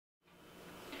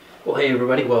Well, hey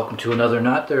everybody, welcome to another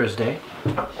Not Thursday.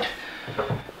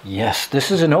 Yes, this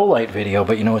is an Olight video,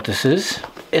 but you know what this is?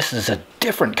 This is a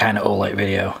different kind of Olight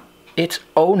video. It's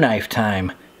O-Knife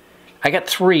time. I got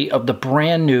 3 of the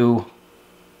brand new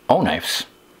O-Knives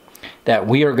that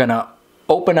we are gonna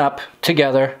open up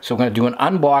together. So we're gonna do an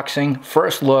unboxing,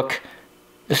 first look.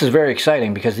 This is very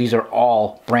exciting because these are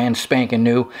all brand spanking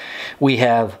new. We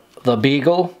have the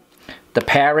Beagle, the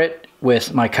Parrot with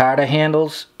MICARTA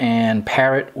handles, and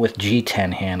Parrot with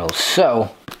G10 handles.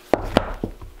 So,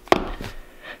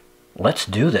 let's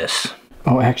do this.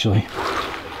 Oh, actually,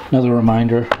 another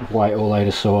reminder of why Olight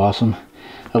is so awesome.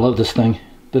 I love this thing.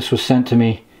 This was sent to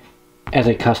me as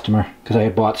a customer because I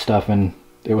had bought stuff and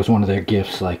it was one of their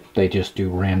gifts. Like, they just do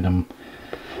random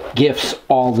gifts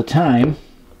all the time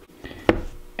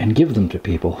and give them to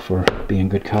people for being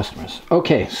good customers.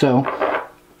 Okay, so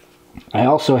I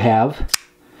also have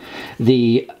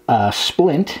the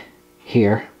splint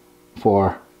here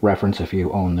for reference if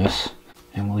you own this,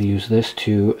 and we'll use this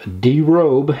to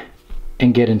derobe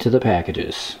and get into the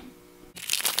packages.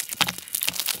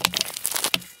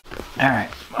 Alright,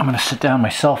 I'm gonna sit down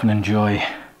myself and enjoy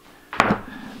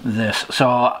this.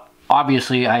 So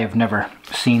obviously I have never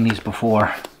seen these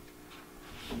before,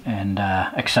 and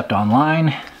except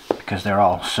online because they're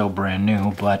all so brand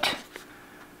new, but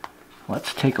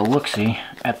let's take a look-see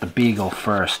at the Beagle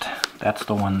first. That's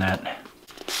the one that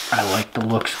I like the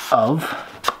looks of.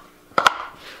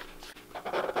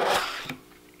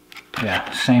 Yeah,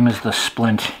 same as the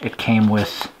splint. It came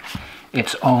with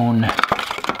its own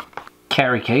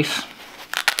carry case.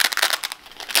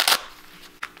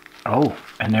 Oh,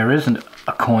 and there isn't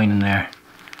a coin in there.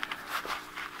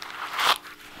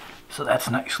 So that's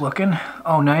nice looking.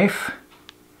 Oknife,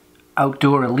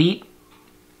 Outdoor Elite.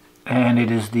 And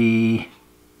it is the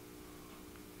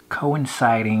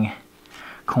coinciding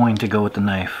coin to go with the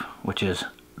knife, which is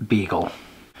Beagle.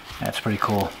 That's pretty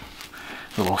cool.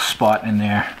 A little spot in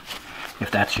there,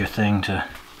 if that's your thing to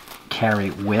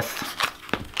carry with.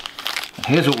 And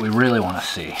here's what we really want to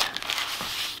see.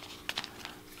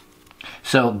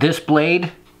 So this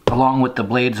blade, along with the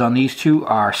blades on these two,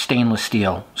 are stainless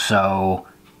steel. So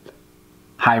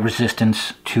high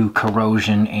resistance to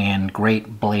corrosion and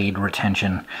great blade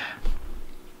retention.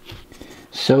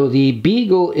 So the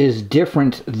Beagle is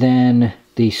different than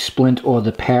the splint or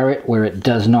the Parrot, where it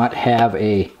does not have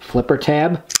a flipper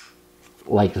tab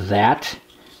like that.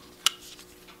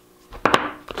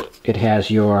 It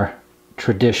has your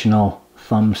traditional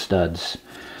thumb studs.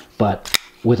 But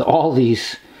with all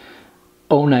these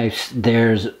O-Knives,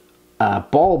 there's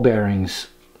ball bearings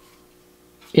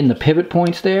in the pivot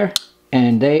points there,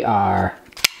 and they are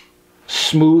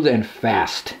smooth and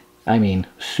fast. I mean,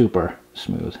 super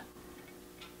smooth.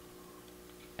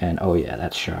 And oh yeah,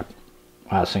 that's sharp.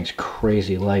 Wow, this thing's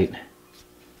crazy light.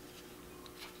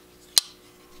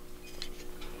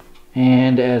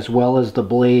 And as well as the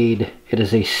blade, it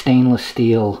is a stainless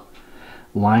steel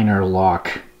liner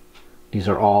lock. These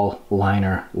are all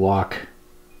liner lock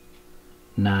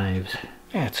knives.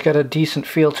 Yeah, it's got a decent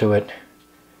feel to it.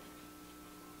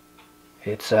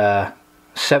 It's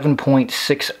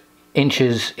 7.6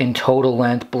 inches in total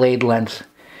length. Blade length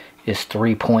is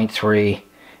 3.3,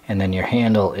 and then your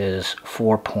handle is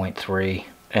 4.3,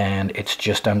 and it's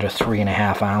just under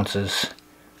 3.5 ounces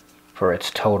for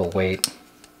its total weight.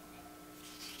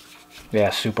 Yeah,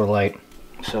 super light.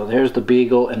 So there's the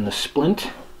Beagle and the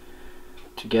splint.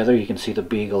 Together you can see the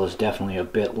Beagle is definitely a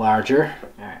bit larger.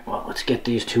 Alright, well, let's get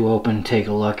these two open, take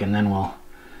a look, and then we'll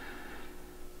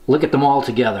look at them all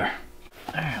together.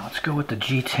 Alright, let's go with the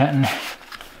G10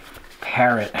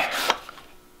 Parrot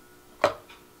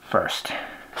first.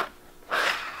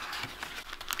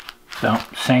 So,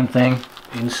 same thing,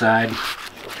 inside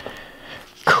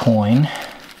coin.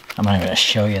 I'm not going to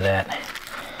show you that.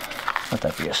 Let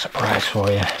that be a surprise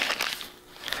for you.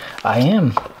 I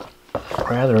am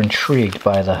rather intrigued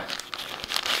by the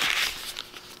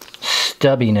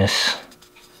stubbiness.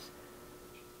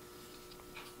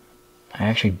 I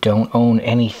actually don't own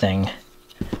anything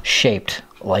shaped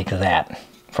like that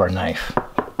for a knife.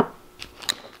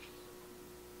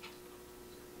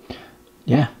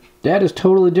 Yeah, that is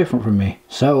totally different from me.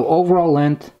 So overall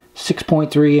length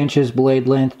 6.3 inches, blade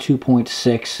length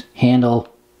 2.6,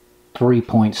 handle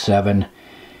 3.7,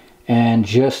 and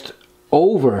just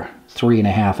over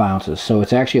 3.5 ounces. So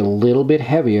it's actually a little bit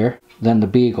heavier than the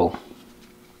Beagle.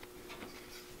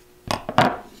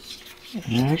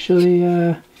 And actually,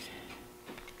 that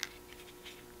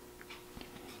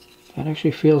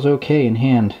actually feels okay in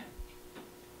hand.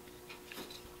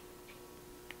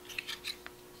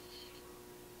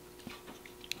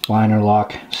 Liner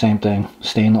lock same thing.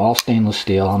 All stainless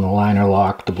steel on the liner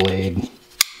lock, the blade,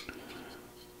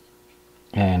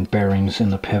 and bearings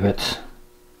in the pivots.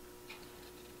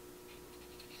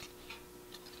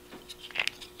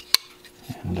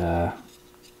 And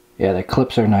yeah, the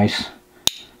clips are nice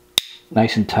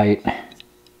and tight.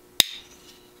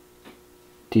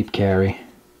 Deep carry.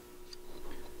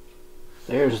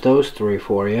 There's those three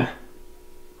for you.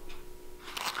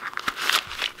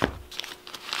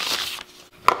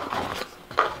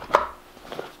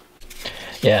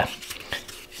 Yeah,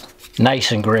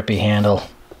 nice and grippy handle.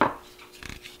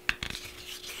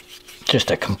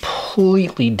 Just a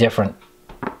completely different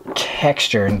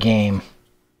texture and game.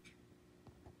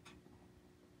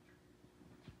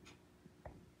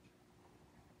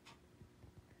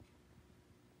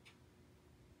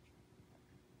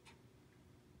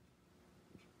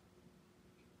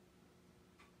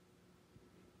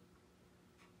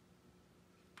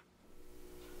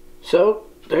 So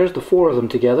there's the four of them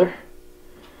together.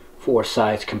 4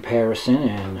 size comparison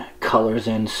and colors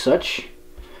and such.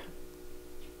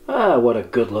 Ah, what a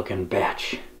good looking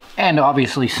batch. And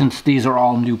obviously, since these are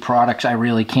all new products, I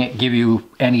really can't give you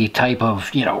any type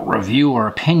of, review or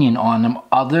opinion on them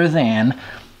other than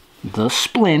the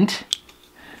splint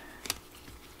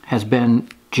has been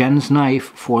Jen's knife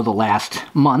for the last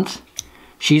month.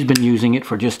 She's been using it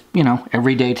for just,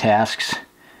 everyday tasks.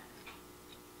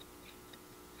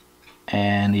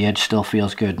 And the edge still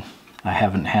feels good. I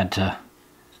haven't had to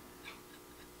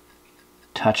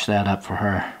touch that up for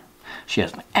her. She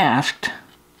hasn't asked,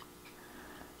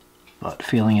 but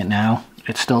feeling it now,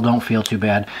 it still don't feel too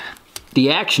bad. The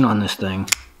action on this thing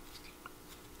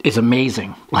is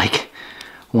amazing. Like,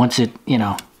 once it,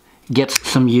 gets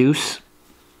some use,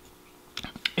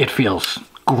 it feels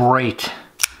great.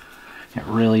 It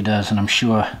really does, and I'm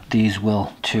sure these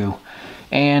will too.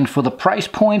 And for the price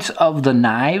points of the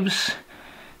knives,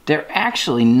 they're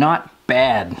actually not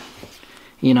bad.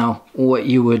 What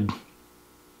you would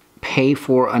pay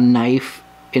for a knife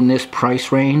in this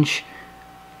price range,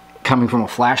 coming from a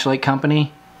flashlight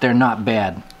company, they're not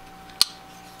bad.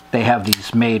 They have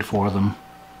these made for them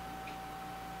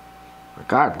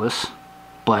regardless,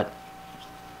 but,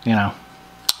 that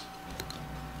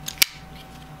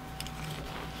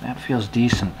feels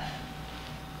decent.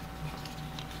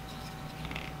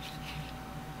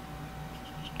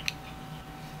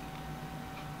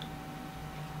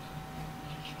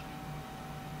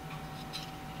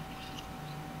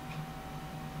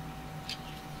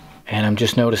 And I'm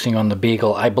just noticing on the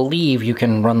Beagle, I believe you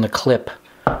can run the clip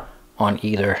on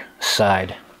either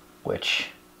side, which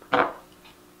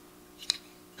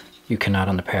you cannot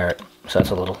on the Parrot. So that's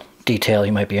a little detail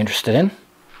you might be interested in.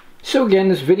 So again,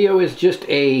 this video is just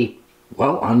a,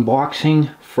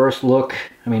 unboxing, first look.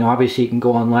 I mean, obviously you can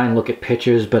go online and look at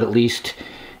pictures, but at least,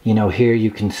 here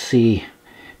you can see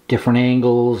different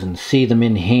angles and see them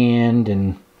in hand.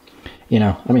 And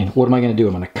what am I going to do?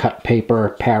 I'm going to cut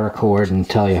paper, paracord, and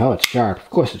tell you, oh, it's sharp. Of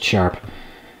course it's sharp.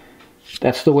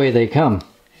 That's the way they come.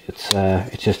 It's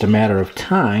just a matter of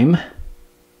time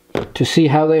to see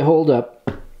how they hold up.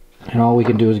 And all we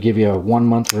can do is give you a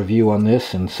 1-month review on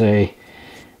this and say,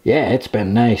 yeah, it's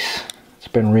been nice. It's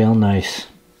been real nice.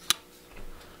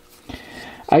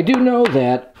 I do know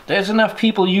that there's enough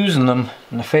people using them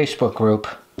in the Facebook group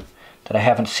that I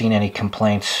haven't seen any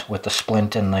complaints with the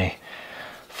splint and the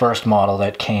first model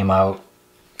that came out.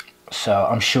 So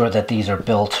I'm sure that these are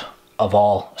built of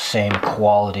all same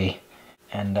quality.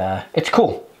 And it's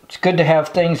cool. It's good to have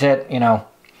things at,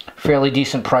 fairly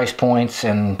decent price points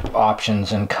and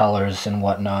options and colors and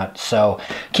whatnot. So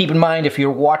keep in mind, if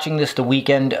you're watching this the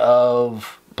weekend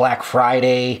of Black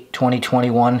Friday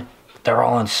 2021, they're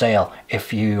all on sale.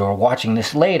 If you're watching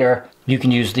this later, you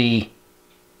can use the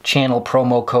channel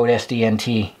promo code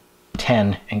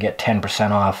SDNT10 and get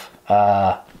 10% off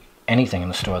anything in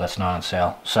the store that's not on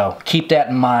sale. So keep that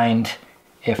in mind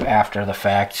if after the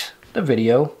fact the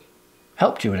video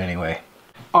helped you in any way.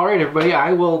 Alright everybody,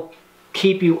 I will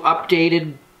keep you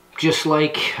updated just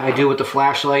like I do with the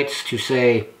flashlights to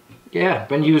say, yeah,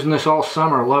 been using this all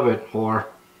summer, love it. Or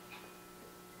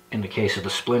in the case of the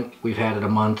splint, we've had it a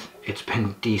month, it's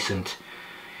been decent.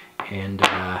 And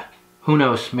who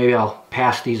knows, maybe I'll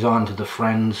pass these on to the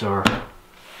friends or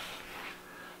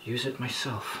use it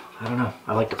myself. I don't know.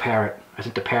 I like the Parrot. I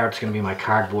think the Parrot's going to be my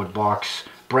cardboard box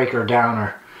breaker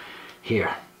downer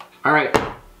here. Alright.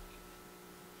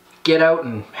 Get out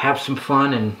and have some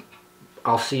fun, and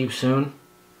I'll see you soon.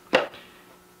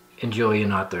 Enjoy your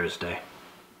Not Thursday.